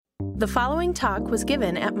The following talk was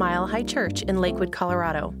given at Mile High Church in Lakewood,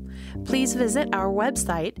 Colorado. Please visit our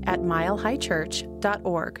website at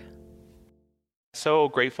milehighchurch.org. So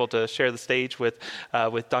grateful to share the stage with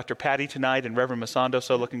Dr. Patty tonight and Reverend Masondo.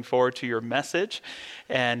 So looking forward to your message,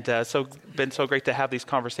 and been so great to have these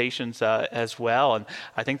conversations as well. And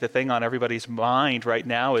I think the thing on everybody's mind right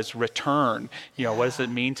now is return. You know, what does it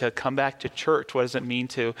mean to come back to church? What does it mean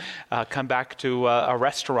to come back to a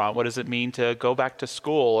restaurant? What does it mean to go back to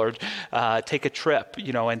school or take a trip?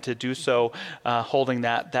 You know, and to do so holding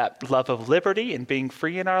that love of liberty and being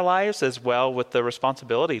free in our lives, as well with the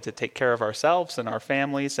responsibility to take care of ourselves and our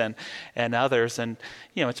families and others. And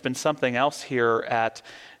you know, it's been something else here at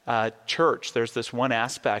church. There's this one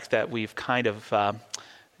aspect that we've kind of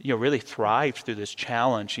really thrived through this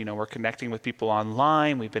challenge. You know, we're connecting with people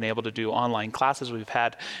online. We've been able to do online classes. We've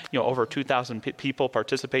had over 2,000 people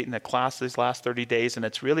participate in the class these last 30 days, and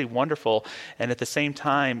it's really wonderful. And at the same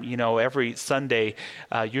time, every Sunday,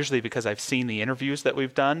 usually because I've seen the interviews that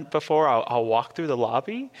we've done before, I'll walk through the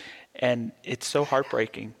lobby, and it's so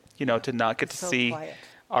heartbreaking. To not get to see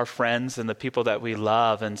our friends and the people that we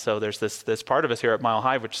love. And so there's this part of us here at Mile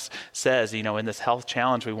High which says, in this health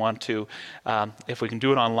challenge, we want to, if we can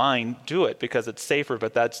do it online, do it because it's safer.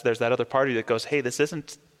 But there's that other party that goes, hey, this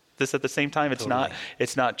isn't this at the same time. It's Totally.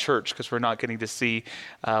 It's not church because we're not getting to see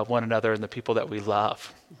one another and the people that we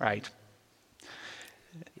love, right?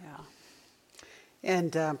 Yeah.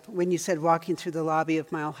 And when you said walking through the lobby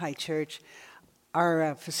of Mile High Church,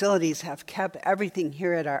 our facilities have kept everything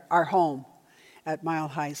here at our home at Mile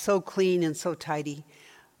High so clean and so tidy.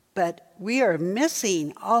 But we are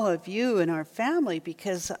missing all of you and our family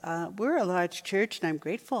because we're a large church, and I'm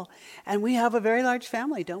grateful. And we have a very large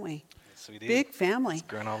family, don't we? Yes, we do. Big family. It's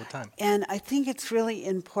growing all the time. And I think it's really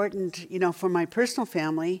important, for my personal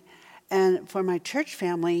family and for my church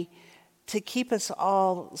family to keep us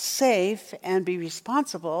all safe and be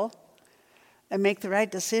responsible and make the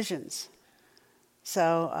right decisions.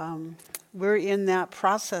 So we're in that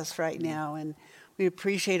process right now, and we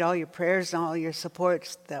appreciate all your prayers and all your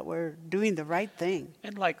supports that we're doing the right thing.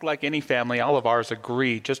 And like any family, all of ours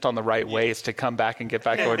agree just on the right ways to come back and get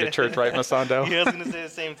back going to church, right, Masondo? Yeah, I was going to say the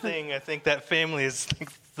same thing. I think that family is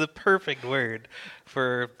the perfect word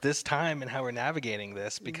for this time and how we're navigating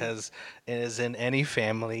this, because as in any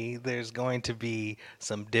family, there's going to be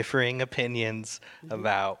some differing opinions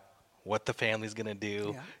about what the family's going to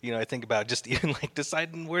do. Yeah. I think about just even like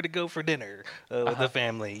deciding where to go for dinner with the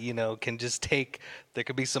family, can just there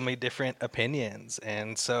could be so many different opinions.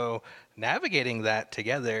 And so navigating that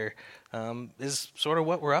together is sort of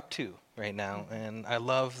what we're up to right now. And I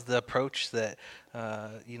love the approach that,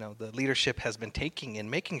 the leadership has been taking in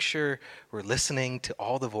making sure we're listening to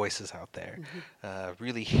all the voices out there,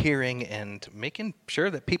 really hearing and making sure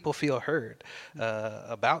that people feel heard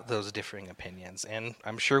about those differing opinions. And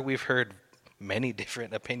I'm sure we've heard many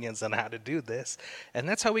different opinions on how to do this. And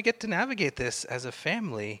that's how we get to navigate this as a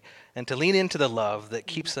family and to lean into the love that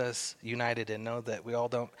keeps us united and know that we all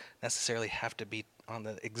don't necessarily have to be on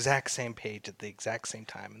the exact same page at the exact same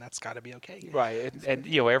time, and that's got to be okay. Right, and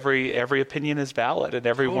every opinion is valid, and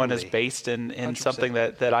everyone is based in 100%. something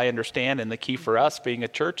that I understand. And the key for us being a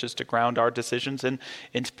church is to ground our decisions in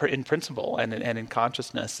principle and in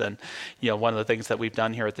consciousness. And one of the things that we've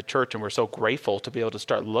done here at the church, and we're so grateful to be able to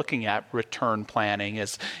start looking at return planning,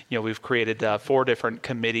 is we've created 4 different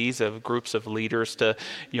committees of groups of leaders to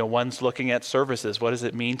one's looking at services. What does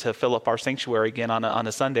it mean to fill up our sanctuary again on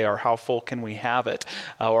a Sunday, or how full can we have it?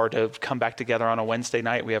 Or to come back together on a Wednesday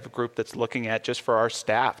night. We have a group that's looking at just for our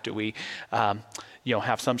staff. Do we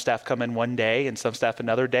have some staff come in one day and some staff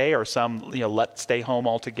another day, or some let stay home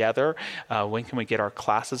altogether? When can we get our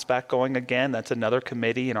classes back going again? That's another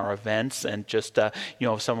committee. In our events, and just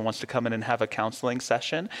if someone wants to come in and have a counseling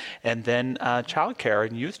session. And then childcare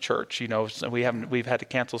and youth church. So we've had to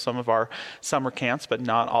cancel some of our summer camps, but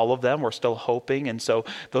not all of them. We're still hoping. And so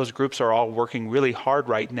those groups are all working really hard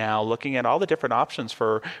right now, looking at all the different options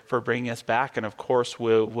for bringing us back. And of course,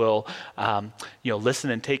 we'll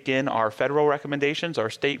listen and take in our federal recommendations, our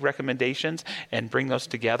state recommendations, and bring those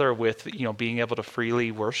together with being able to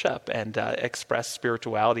freely worship and express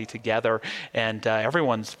spirituality together. And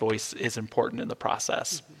everyone's voice is important in the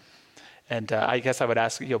process. And I guess I would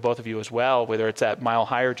ask both of you as well, whether it's at Mile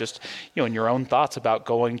High or just in your own thoughts about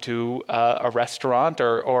going to a restaurant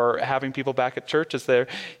or having people back at church. Is there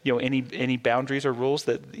any boundaries or rules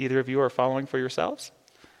that either of you are following for yourselves?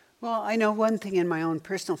 Well, I know one thing in my own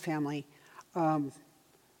personal family.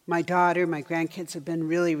 My daughter, my grandkids have been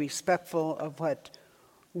really respectful of what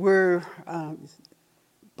we're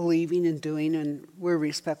believing and doing, and we're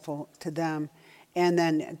respectful to them. And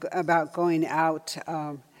then about going out,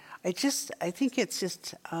 I think it's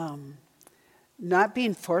just not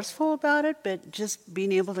being forceful about it, but just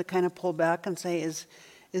being able to kind of pull back and say, is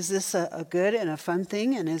this a good and a fun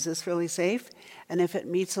thing, and is this really safe? And if it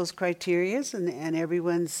meets those criteria and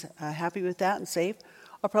everyone's happy with that and safe,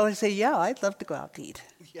 I'll probably say, yeah, I'd love to go out to eat.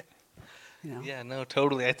 Yeah. You know? Yeah, no,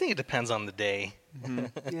 totally. I think it depends on the day.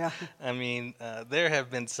 Yeah. I mean, there have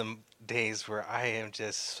been some days where I am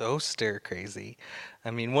just so stir crazy. I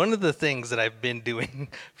mean, one of the things that I've been doing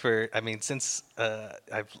since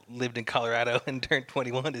I've lived in Colorado and turned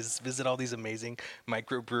 21 is visit all these amazing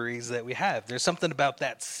microbreweries that we have. There's something about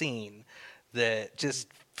that scene that just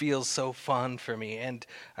feels so fun for me. And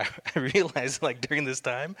I realized, like, during this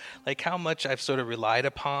time, like, how much I've sort of relied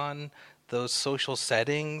upon those social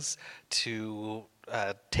settings to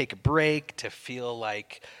take a break, to feel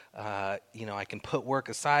like, I can put work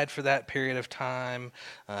aside for that period of time,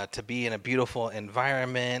 to be in a beautiful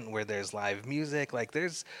environment where there's live music. Like,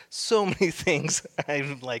 there's so many things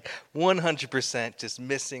I'm like 100% just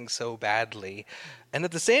missing so badly. And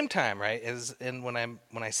at the same time, right,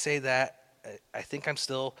 when I say that, I think I'm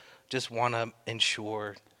still just want to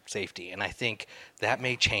ensure safety. And I think that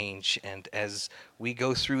may change. And as we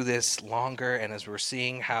go through this longer, and as we're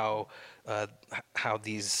seeing how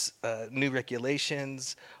these new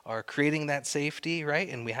regulations are creating that safety, right,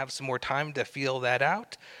 and we have some more time to feel that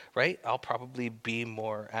out, right, I'll probably be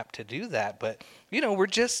more apt to do that. But, we're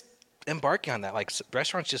just embarking on that. Like,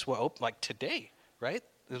 restaurants just open, like, today, right?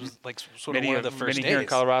 It was like sort of one of the first days. Many here in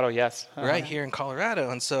Colorado, yes. Right here in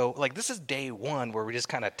Colorado. And so, like, this is day one where we're just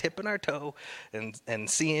kind of tipping our toe and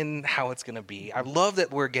seeing how it's going to be. I love that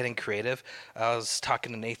we're getting creative. I was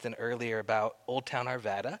talking to Nathan earlier about Old Town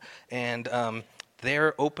Arvada, and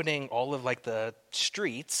they're opening all of, like, the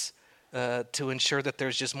streets to ensure that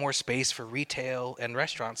there's just more space for retail and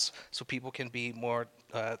restaurants so people can be more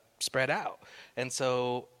spread out. And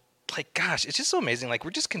so, like, gosh, it's just so amazing. Like,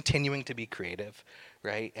 we're just continuing to be creative,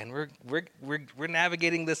 right? And we're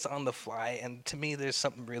navigating this on the fly. And to me, there's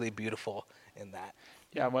something really beautiful in that.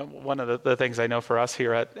 Yeah, one of the things I know for us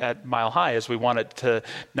here at Mile High is we want it to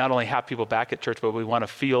not only have people back at church, but we want to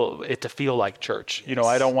feel like church. Yes.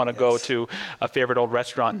 I don't want to go to a favorite old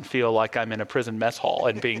restaurant and feel like I'm in a prison mess hall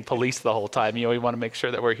and being policed the whole time. We want to make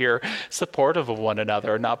sure that we're here supportive of one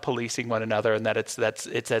another, not policing one another, and that it's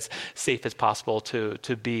as safe as possible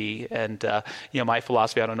to be. And my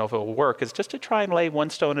philosophy, I don't know if it will work, is just to try and lay one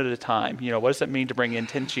stone at a time. What does it mean to bring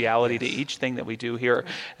intentionality to each thing that we do here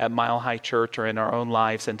at Mile High Church or in our own lives,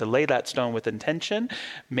 and to lay that stone with intention,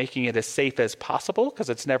 making it as safe as possible, because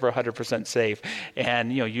it's never 100% safe,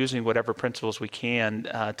 and using whatever principles we can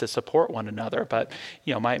to support one another. But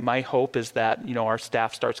my hope is that our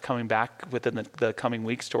staff starts coming back within the coming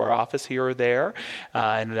weeks to our office here or there,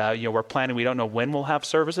 and we're planning. We don't know when we'll have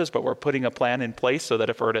services, but we're putting a plan in place so that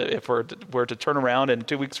if we're to turn around and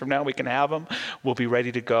 2 weeks from now we can have them, we'll be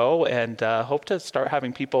ready to go, and hope to start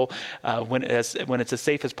having people when it's as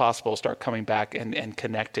safe as possible start coming back and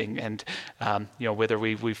connecting. And whether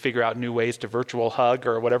we figure out new ways to virtual hug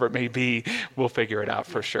or whatever it may be, we'll figure it out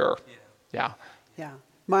for sure. Yeah.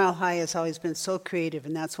 Mile High has always been so creative,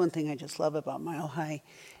 and that's one thing I just love about Mile High.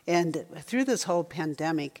 And through this whole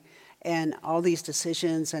pandemic and all these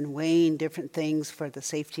decisions and weighing different things for the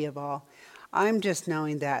safety of all, I'm just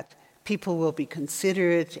knowing that people will be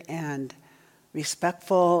considerate and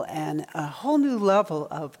respectful, and a whole new level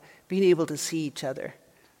of being able to see each other.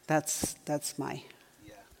 That's my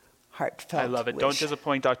heartfelt I love it. wish. Don't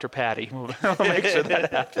disappoint Dr. Patty. We'll make sure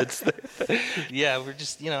that happens. Yeah, we're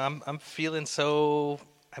just, I'm feeling so,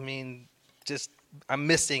 I'm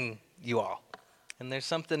missing you all. And there's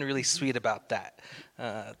something really sweet about that.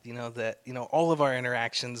 All of our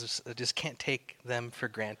interactions, just can't take them for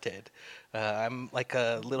granted. I'm like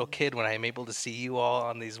a little kid when I'm able to see you all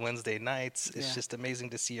on these Wednesday nights. It's just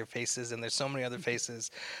amazing to see your faces, and there's so many other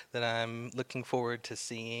faces that I'm looking forward to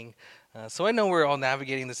seeing. So I know we're all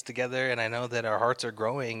navigating this together, and I know that our hearts are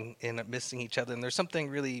growing in missing each other, and there's something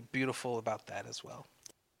really beautiful about that as well.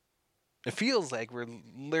 It feels like we're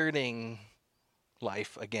learning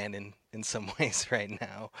life again in some ways right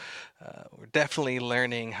now. We're definitely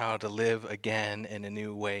learning how to live again in a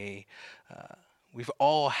new way. We've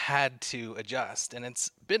all had to adjust, and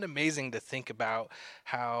it's been amazing to think about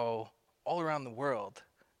how all around the world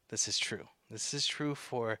this is true. This is true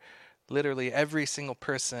for literally every single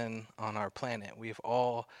person on our planet. We've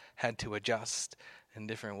all had to adjust in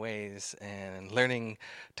different ways, and learning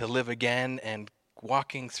to live again, and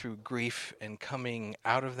walking through grief and coming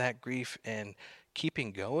out of that grief and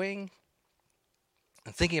keeping going,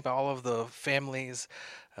 and thinking about all of the families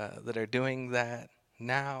that are doing that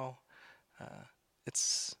now.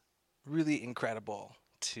 It's really incredible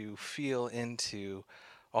to feel into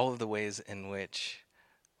all of the ways in which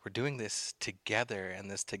we're doing this together, and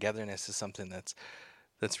this togetherness is something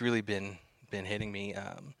that's really been hitting me.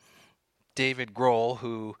 David Grohl,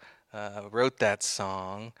 who wrote that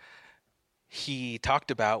song, he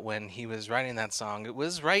talked about when he was writing that song, it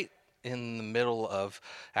was right in the middle of,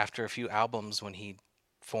 after a few albums, when he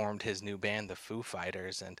formed his new band, the Foo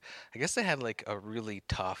Fighters, and I guess they had like a really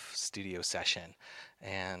tough studio session,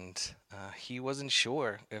 and he wasn't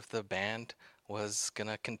sure if the band was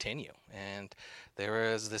gonna continue, and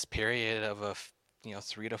there was this period of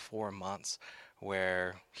 3 to 4 months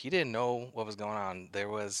where he didn't know what was going on. There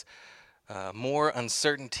was more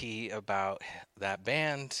uncertainty about that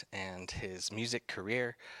band and his music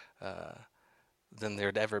career than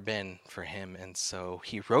there'd ever been for him, and so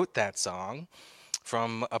he wrote that song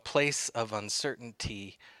from a place of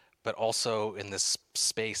uncertainty, but also in this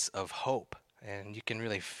space of hope. And you can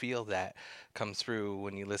really feel that come through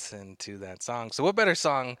when you listen to that song. So what better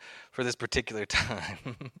song for this particular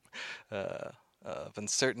time of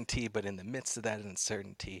uncertainty, but in the midst of that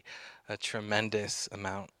uncertainty, a tremendous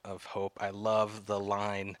amount of hope. I love the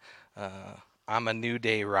line, I'm a new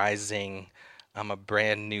day rising, I'm a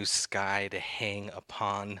brand new sky to hang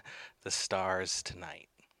upon the stars tonight.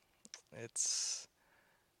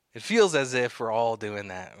 It feels as if we're all doing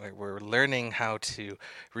that. We're learning how to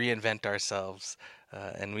reinvent ourselves,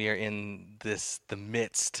 and we are in the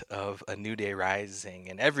midst of a new day rising.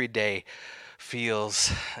 And every day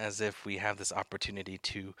feels as if we have this opportunity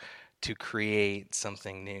to create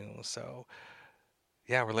something new. So,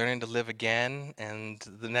 yeah, we're learning to live again. And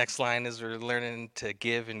the next line is we're learning to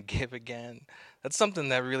give and give again. That's something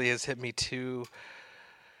that really has hit me too.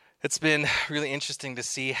 It's been really interesting to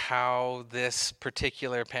see how this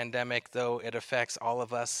particular pandemic, though it affects all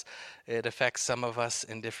of us, it affects some of us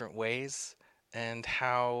in different ways, and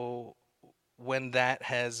how when that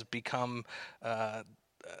has become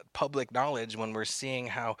public knowledge, when we're seeing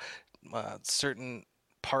how certain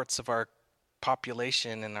parts of our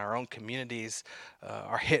population and our own communities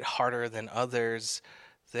are hit harder than others,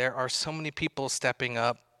 there are so many people stepping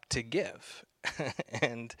up to give.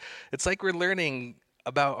 And it's like we're learning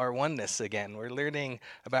about our oneness again. We're learning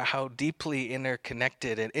about how deeply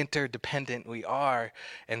interconnected and interdependent we are,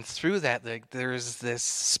 and through that there's this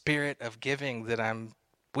spirit of giving that I'm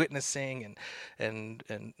witnessing and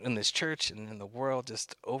in this church and in the world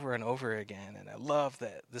just over and over again. And I love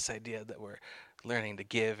that this idea that we're learning to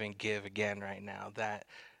give and give again right now. That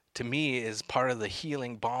to me is part of the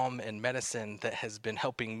healing balm and medicine that has been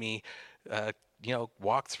helping me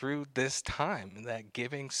walk through this time. That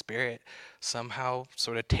giving spirit somehow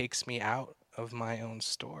sort of takes me out of my own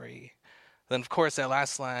story. Then of course that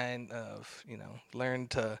last line of learn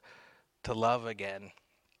to love again.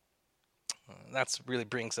 That's really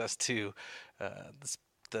brings us to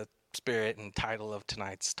the spirit and title of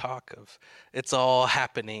tonight's talk of it's all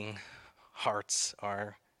happening, hearts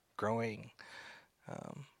are growing.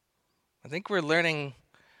 I think we're learning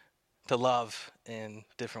to love in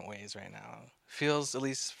different ways right now. It feels, at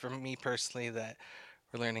least for me personally, that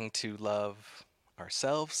we're learning to love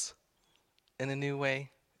ourselves in a new way,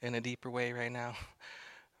 in a deeper way right now.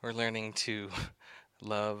 We're learning to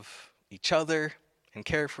love each other and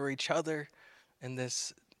care for each other in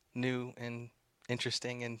this new and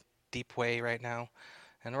interesting and deep way right now.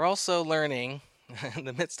 And we're also learning, in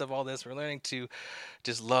the midst of all this, we're learning to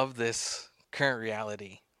just love this current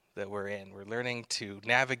reality that we're in. We're learning to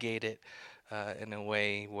navigate it in a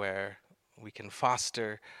way where we can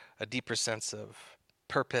foster a deeper sense of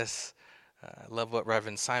purpose. I love what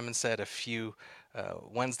Reverend Simon said a few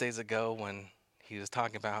Wednesdays ago when he was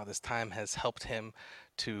talking about how this time has helped him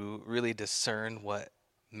to really discern what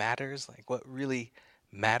matters, like what really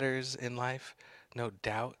matters in life. No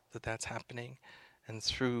doubt that that's happening. And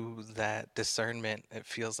through that discernment, it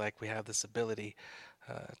feels like we have this ability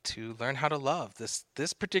to learn how to love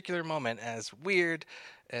this particular moment, as weird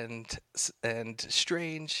and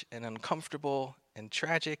strange and uncomfortable and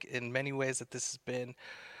tragic in many ways that this has been.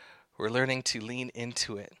 We're learning to lean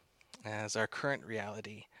into it as our current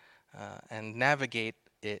reality and navigate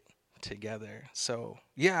it together. So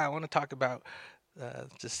yeah, I want to talk about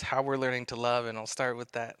just how we're learning to love, and I'll start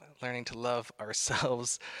with that, learning to love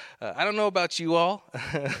ourselves. I don't know about you all,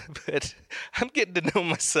 but I'm getting to know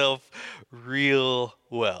myself real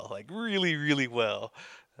well, like really, really well.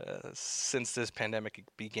 since this pandemic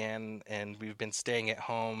began and we've been staying at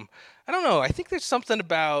home. I don't know. I think there's something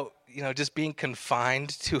about, just being confined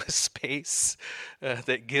to a space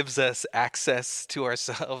that gives us access to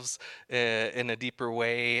ourselves in a deeper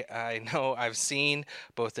way. I know I've seen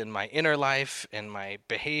both in my inner life and my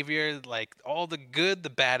behavior, like all the good, the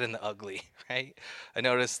bad, and the ugly, right? I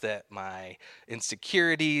noticed that my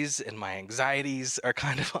insecurities and my anxieties are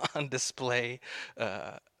kind of on display.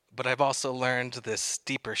 But I've also learned this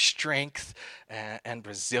deeper strength and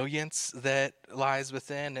resilience that lies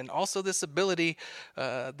within, and also this ability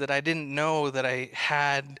that I didn't know that I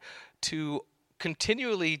had to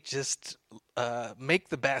continually just make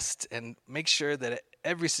the best and make sure that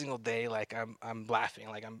every single day, like I'm laughing,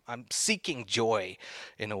 like I'm seeking joy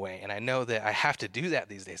in a way. And I know that I have to do that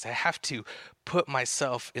these days. I have to put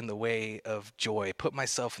myself in the way of joy, put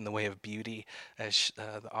myself in the way of beauty, as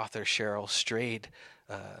the author Cheryl Strayed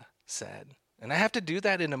said. And I have to do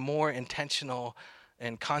that in a more intentional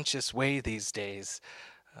and conscious way these days.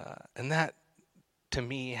 And that, to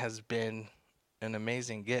me, has been an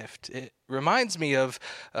amazing gift. It reminds me of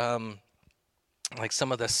like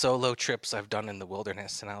some of the solo trips I've done in the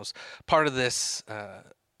wilderness. And I was part of this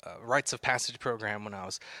rites of passage program when I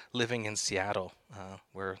was living in Seattle,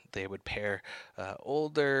 where they would pair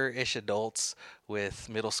older-ish adults with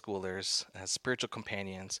middle schoolers as spiritual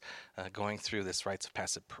companions, going through this rites of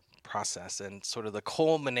passage process. And sort of the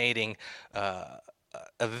culminating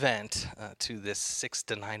event to this 6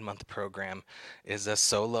 to 9 month program is a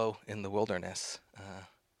solo in the wilderness.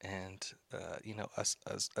 And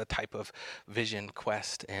a type of vision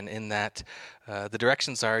quest. And in that, the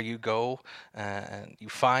directions are you go and you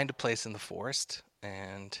find a place in the forest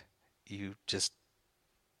and you just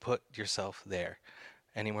put yourself there,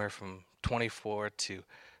 anywhere from 24 to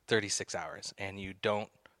 36 hours, and you don't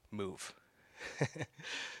move.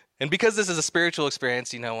 And because this is a spiritual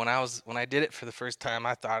experience, when I did it for the first time,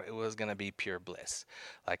 I thought it was going to be pure bliss.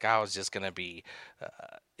 Like I was just going to be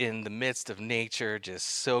in the midst of nature, just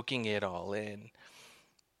soaking it all in.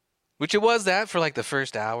 Which it was that for like the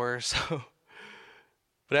first hour or so.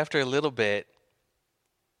 But after a little bit,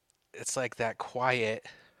 it's like that quiet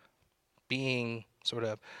being sort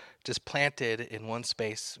of just planted in one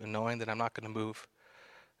space and knowing that I'm not going to move.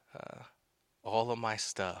 All of my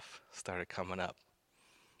stuff started coming up.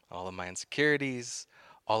 All of my insecurities,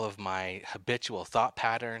 all of my habitual thought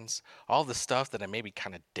patterns, all the stuff that I maybe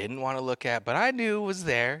kind of didn't want to look at, but I knew was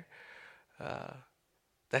there,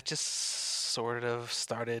 that just sort of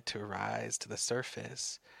started to rise to the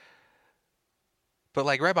surface. But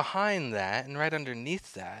like right behind that and right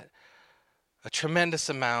underneath that, a tremendous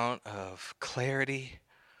amount of clarity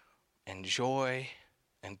and joy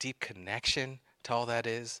and deep connection to all that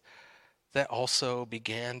is, that also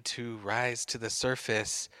began to rise to the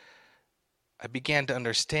surface. I began to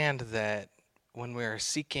understand that when we're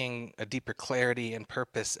seeking a deeper clarity and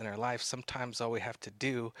purpose in our life, sometimes all we have to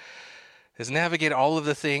do is navigate all of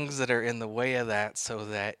the things that are in the way of that so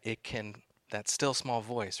that that still small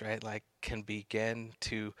voice, right, like can begin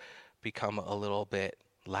to become a little bit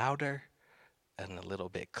louder and a little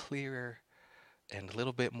bit clearer and a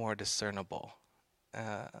little bit more discernible.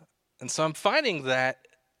 And so I'm finding that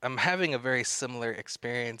I'm having a very similar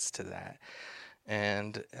experience to that.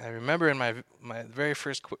 And I remember in my very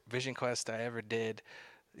first vision quest I ever did,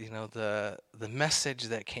 the message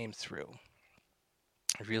that came through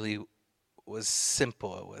really was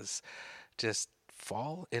simple. It was just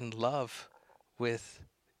fall in love with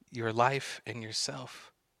your life and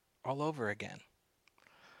yourself all over again.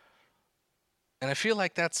 And I feel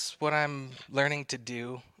like that's what I'm learning to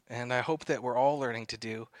do, and I hope that we're all learning to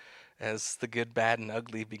do as the good, bad, and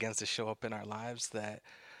ugly begins to show up in our lives, that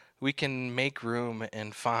we can make room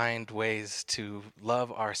and find ways to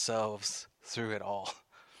love ourselves through it all.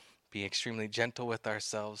 Be extremely gentle with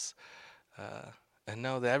ourselves, and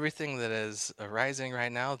know that everything that is arising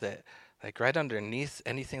right now, that like right underneath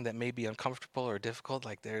anything that may be uncomfortable or difficult,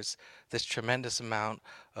 like there's this tremendous amount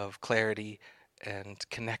of clarity and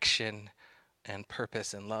connection and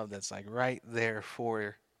purpose and love that's like right there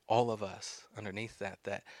for all of us underneath that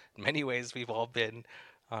in many ways we've all been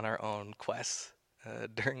on our own quests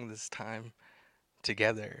during this time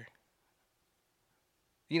together.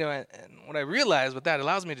 And what I realize what that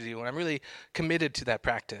allows me to do when I'm really committed to that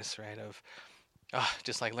practice, right, of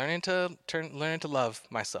just like learning to love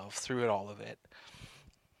myself through all of it,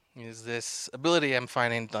 is this ability I'm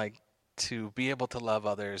finding like to be able to love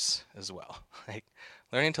others as well, like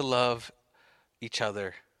learning to love each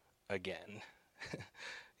other again.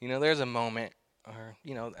 There's a moment, or,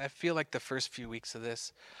 I feel like the first few weeks of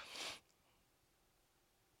this,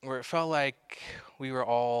 where it felt like we were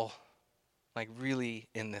all like really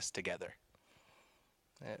in this together.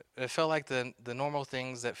 It felt like the normal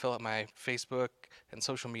things that fill up my Facebook and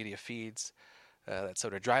social media feeds that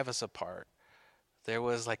sort of drive us apart. There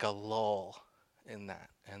was like a lull in that,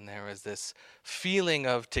 and there was this feeling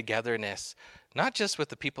of togetherness, not just with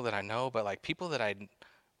the people that I know, but like people that I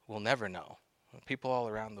will never know, people all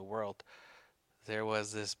around the world. There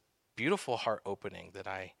was this beautiful heart opening that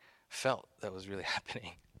I felt that was really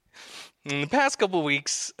happening. In the past couple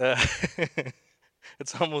weeks,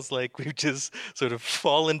 it's almost like we've just sort of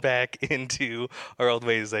fallen back into our old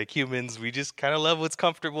ways. Like humans, we just kind of love what's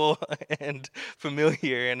comfortable and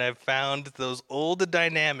familiar. And I've found those old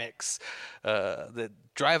dynamics that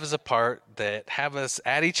drive us apart, that have us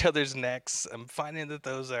at each other's necks. I'm finding that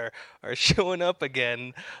those are showing up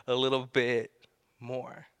again a little bit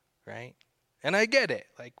more, right? And I get it.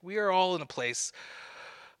 Like we are all in a place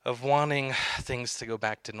of wanting things to go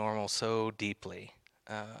back to normal so deeply.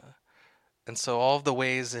 And so all of the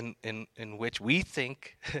ways in which we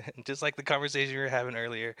think, just like the conversation we were having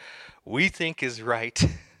earlier, we think is right,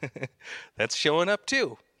 that's showing up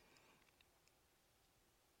too.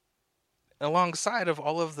 Alongside of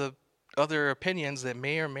all of the other opinions that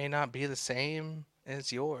may or may not be the same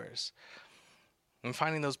as yours. I'm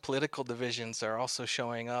finding those political divisions are also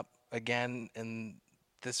showing up again in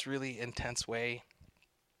this really intense way.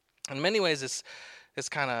 In many ways, it's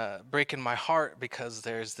kind of breaking my heart because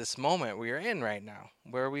there's this moment we are in right now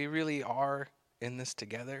where we really are in this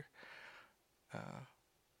together.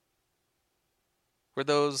 Where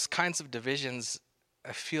those kinds of divisions,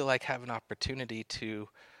 I feel like, have an opportunity to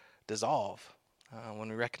dissolve when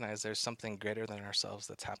we recognize there's something greater than ourselves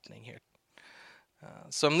that's happening here.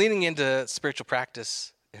 So I'm leaning into spiritual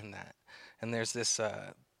practice in that. And there's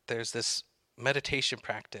this meditation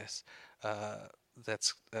practice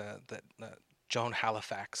that Joan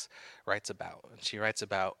Halifax writes about. And she writes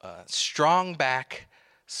about strong back,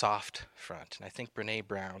 soft front. And I think Brene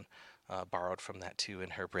Brown borrowed from that too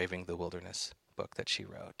in her Braving the Wilderness book that she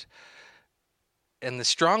wrote. And the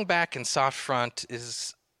strong back and soft front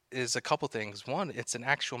is a couple things. One, it's an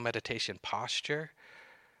actual meditation posture.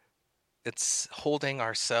 It's holding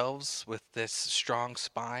ourselves with this strong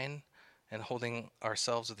spine and holding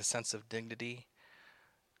ourselves with a sense of dignity.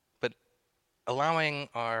 But allowing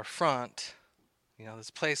our front,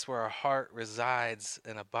 this place where our heart resides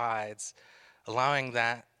and abides, allowing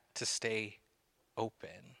that to stay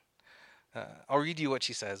open. I'll read you what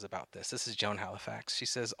she says about this. This is Joan Halifax. She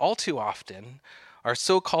says, "All too often, our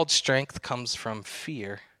so-called strength comes from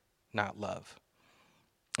fear, not love.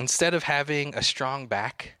 Instead of having a strong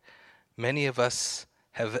back, many of us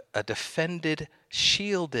have a defended,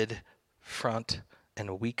 shielded front and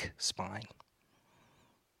a weak spine.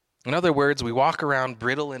 In other words, we walk around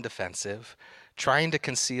brittle and defensive, trying to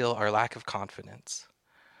conceal our lack of confidence.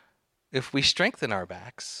 If we strengthen our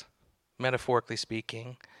backs, metaphorically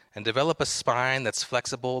speaking, and develop a spine that's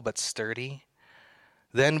flexible but sturdy,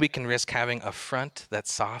 then we can risk having a front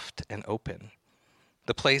that's soft and open.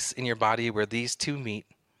 The place in your body where these two meet,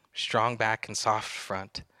 strong back and soft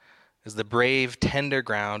front, is the brave, tender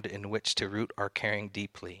ground in which to root our caring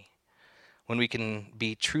deeply. When we can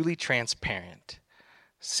be truly transparent,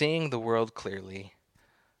 seeing the world clearly,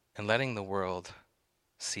 and letting the world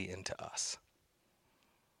see into us."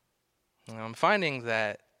 And I'm finding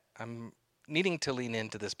that I'm needing to lean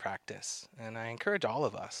into this practice, and I encourage all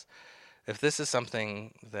of us, if this is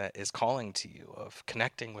something that is calling to you, of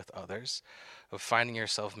connecting with others, of finding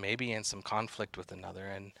yourself maybe in some conflict with another,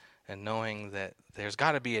 and knowing that there's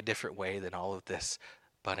got to be a different way than all of this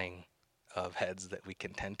butting of heads that we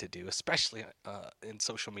can tend to do, especially in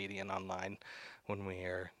social media and online when we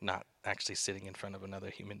are not actually sitting in front of another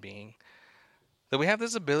human being, that we have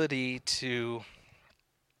this ability to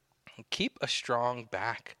keep a strong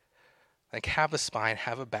back, like have a spine,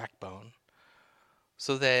 have a backbone,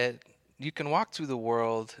 so that you can walk through the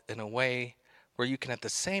world in a way where you can at the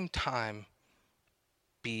same time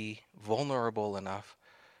be vulnerable enough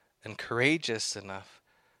and courageous enough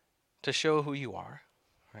to show who you are,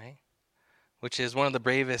 right? Which is one of the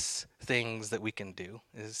bravest things that we can do,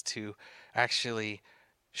 is to actually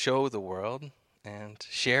show the world and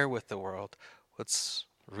share with the world what's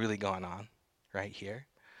really going on right here.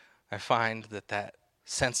 I find that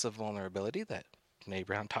sense of vulnerability that Brene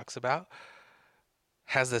Brown talks about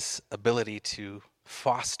has this ability to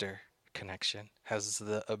foster connection, has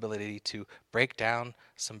the ability to break down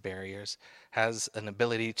some barriers, has an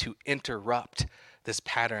ability to interrupt this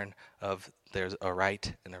pattern of there's a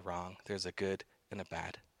right and a wrong, there's a good and a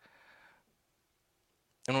bad.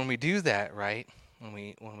 And when we do that, right, when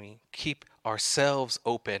we keep ourselves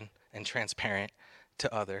open and transparent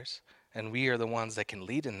to others, and we are the ones that can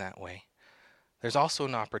lead in that way, there's also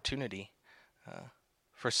an opportunity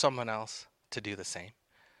for someone else to do the same,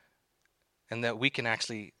 and that we can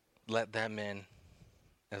actually let them in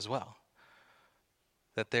as well.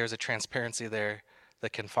 That there's a transparency there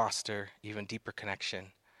that can foster even deeper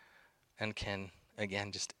connection and can,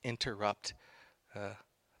 again, just interrupt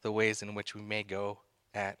the ways in which we may go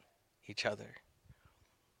at each other.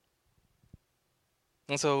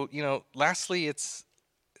 And so, lastly, it's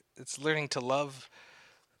learning to love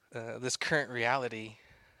this current reality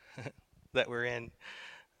that we're in.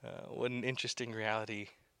 What an interesting reality.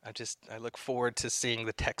 I look forward to seeing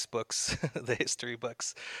the textbooks, the history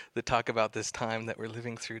books that talk about this time that we're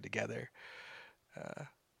living through together.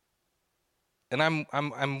 And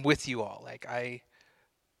I'm with you all. Like I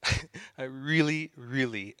really,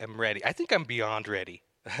 really am ready. I think I'm beyond ready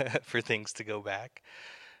for things to go back.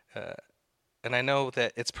 And I know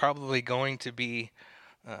that it's probably going to be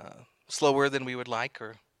slower than we would like,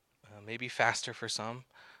 or maybe faster for some.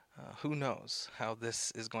 Who knows how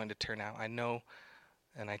this is going to turn out? I know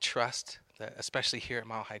and I trust that, especially here at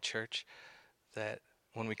Mile High Church, that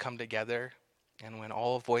when we come together and when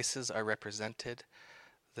all voices are represented,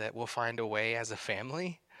 that we'll find a way as a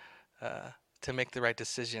family to make the right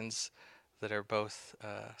decisions that are both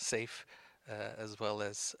safe as well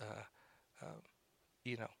as,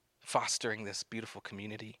 fostering this beautiful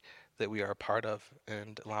community that we are a part of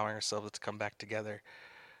and allowing ourselves to come back together.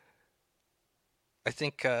 I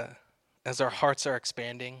think as our hearts are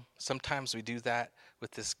expanding, sometimes we do that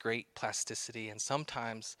with this great plasticity, and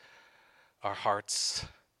sometimes our hearts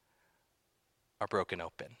are broken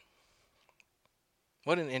open.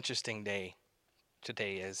 What an interesting day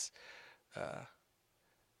today is.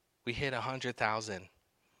 We hit 100,000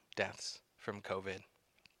 deaths from COVID.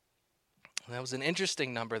 And that was an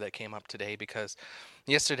interesting number that came up today, because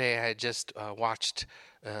yesterday I had just watched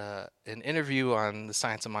an interview on the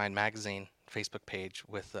Science of Mind magazine Facebook page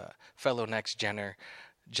with fellow Next Genner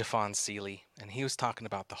Jafon Seeley, and he was talking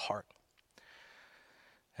about the heart.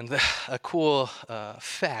 And a cool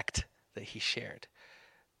fact that he shared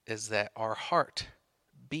is that our heart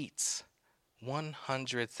beats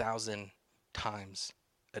 100,000 times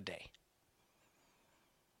a day.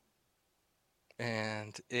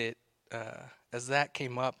 And it as that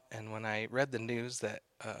came up, and when I read the news that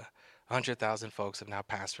 100,000 folks have now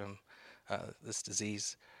passed from this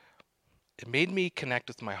disease, it made me connect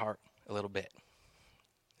with my heart a little bit.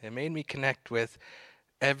 It made me connect with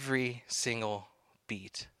every single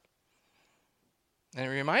beat. And it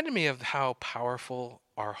reminded me of how powerful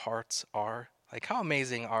our hearts are. Like, how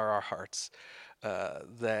amazing are our hearts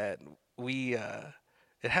that we...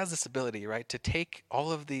 It has this ability, right, to take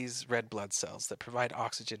all of these red blood cells that provide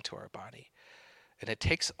oxygen to our body, and it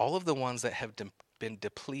takes all of the ones that have been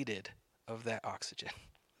depleted of that oxygen.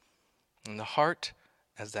 And the heart,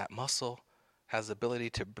 as that muscle, has the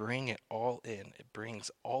ability to bring it all in. It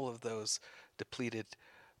brings all of those depleted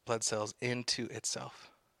blood cells into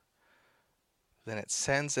itself. Then it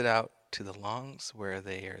sends it out to the lungs, where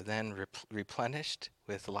they are then replenished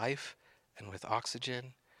with life and with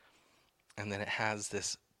oxygen. And then it has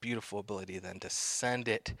this beautiful ability then to send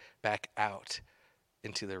it back out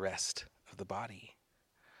into the rest of the body.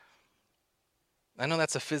 I know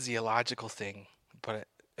that's a physiological thing, but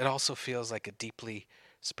it also feels like a deeply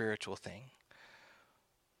spiritual thing.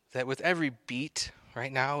 That with every beat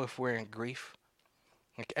right now, if we're in grief,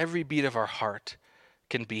 like every beat of our heart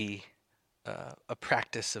can be a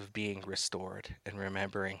practice of being restored and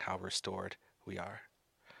remembering how restored we are.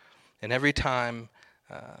 And every time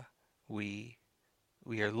we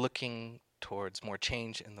are looking towards more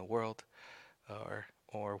change in the world,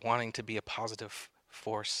 or wanting to be a positive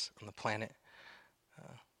force on the planet,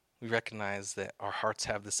 we recognize that our hearts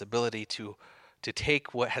have this ability to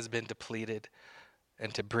take what has been depleted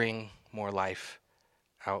and to bring more life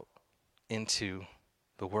out into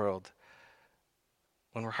the world.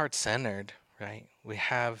 When we're heart-centered, right, we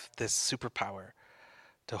have this superpower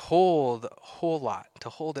to hold a whole lot, to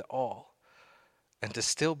hold it all, and to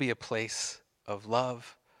still be a place of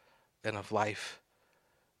love and of life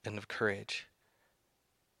and of courage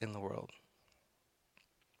in the world.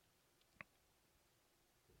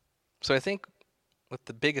 So I think what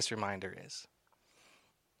the biggest reminder is,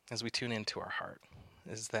 as we tune into our heart,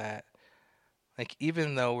 is that, like,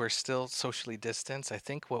 even though we're still socially distanced, I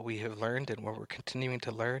think what we have learned and what we're continuing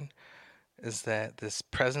to learn is that this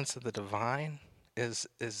presence of the divine is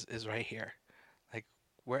right here, like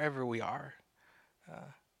wherever we are.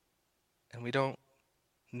 And we don't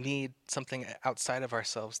need something outside of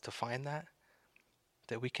ourselves to find that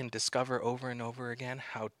we can discover over and over again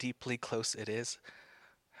how deeply close it is,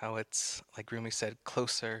 how it's, like Rumi said,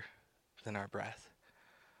 closer than our breath.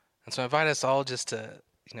 And so I invite us all just to,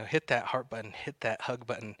 hit that heart button, hit that hug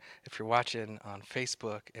button if you're watching on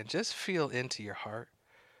Facebook, and just feel into your heart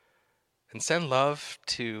and send love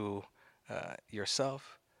to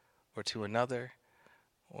yourself or to another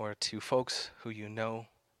or to folks who you know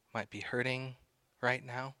might be hurting right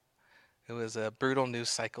now. It was a brutal news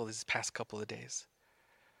cycle these past couple of days.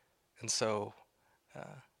 And so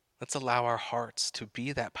let's allow our hearts to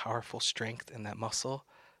be that powerful strength and that muscle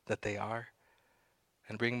that they are,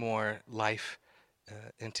 and bring more life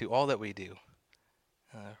into all that we do,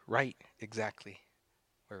 right exactly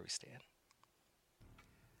where we stand.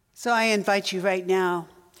 So I invite you right now.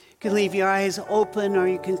 You can leave your eyes open or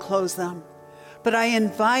you can close them. But I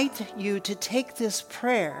invite you to take this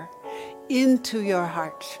prayer into your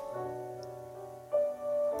heart.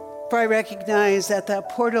 For I recognize that that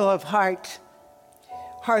portal of heart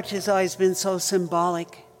has always been so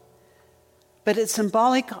symbolic. But it's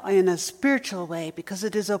symbolic in a spiritual way because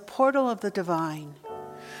it is a portal of the divine.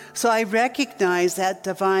 So I recognize that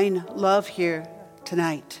divine love here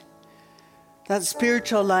tonight. That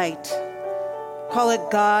spiritual light. Call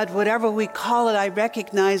it God, whatever we call it, I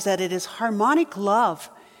recognize that it is harmonic love.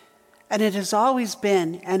 And it has always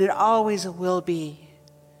been, and it always will be.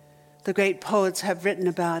 The great poets have written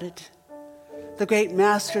about it. The great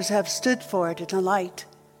masters have stood for it in the light.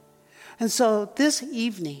 And so this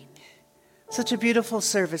evening, such a beautiful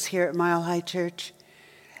service here at Mile High Church.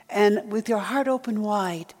 And with your heart open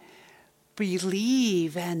wide,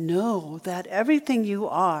 believe and know that everything you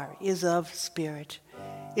are is of spirit,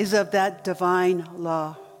 is of that divine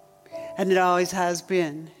law. And it always has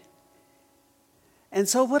been. And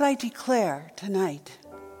so what I declare tonight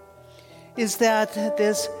is that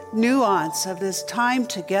this nuance of this time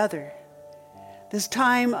together, this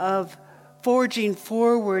time of forging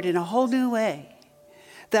forward in a whole new way,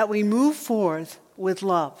 that we move forth with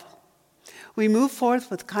love. We move forth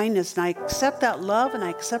with kindness, and I accept that love, and I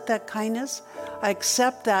accept that kindness. I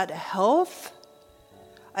accept that health.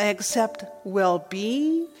 I accept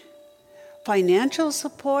well-being, financial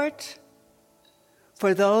support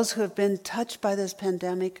for those who have been touched by this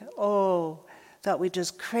pandemic. Oh, that we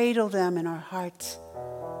just cradle them in our hearts.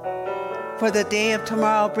 For the day of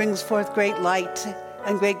tomorrow brings forth great light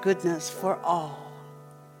and great goodness for all.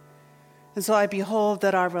 And so I behold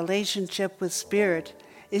that our relationship with Spirit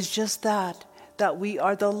is just that we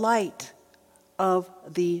are the light of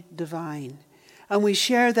the divine. And we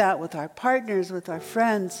share that with our partners, with our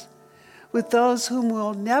friends, with those whom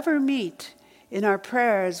we'll never meet. In our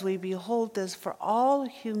prayers, we behold this for all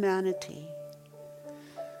humanity.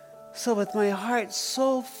 So with my heart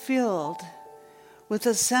so filled with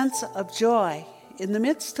a sense of joy, in the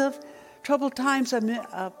midst of troubled times,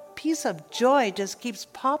 a piece of joy just keeps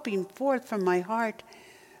popping forth from my heart,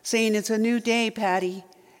 saying, it's a new day, Patty.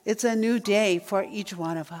 It's a new day for each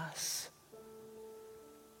one of us.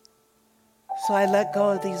 So I let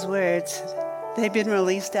go of these words. They've been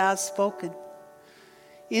released as spoken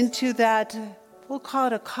into that, we'll call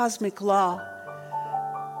it a cosmic law,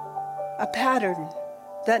 a pattern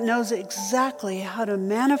that knows exactly how to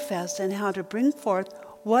manifest and how to bring forth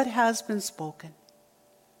what has been spoken.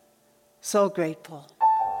 So grateful.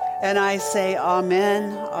 And I say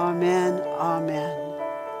amen, amen, amen.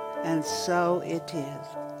 And so it is.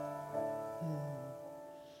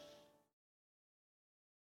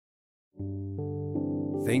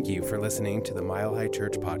 Thank you for listening to the Mile High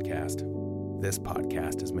Church podcast. This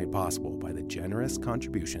podcast is made possible by the generous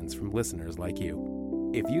contributions from listeners like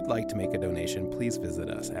you. If you'd like to make a donation, please visit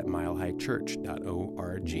us at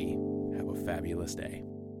milehighchurch.org. Have a fabulous day.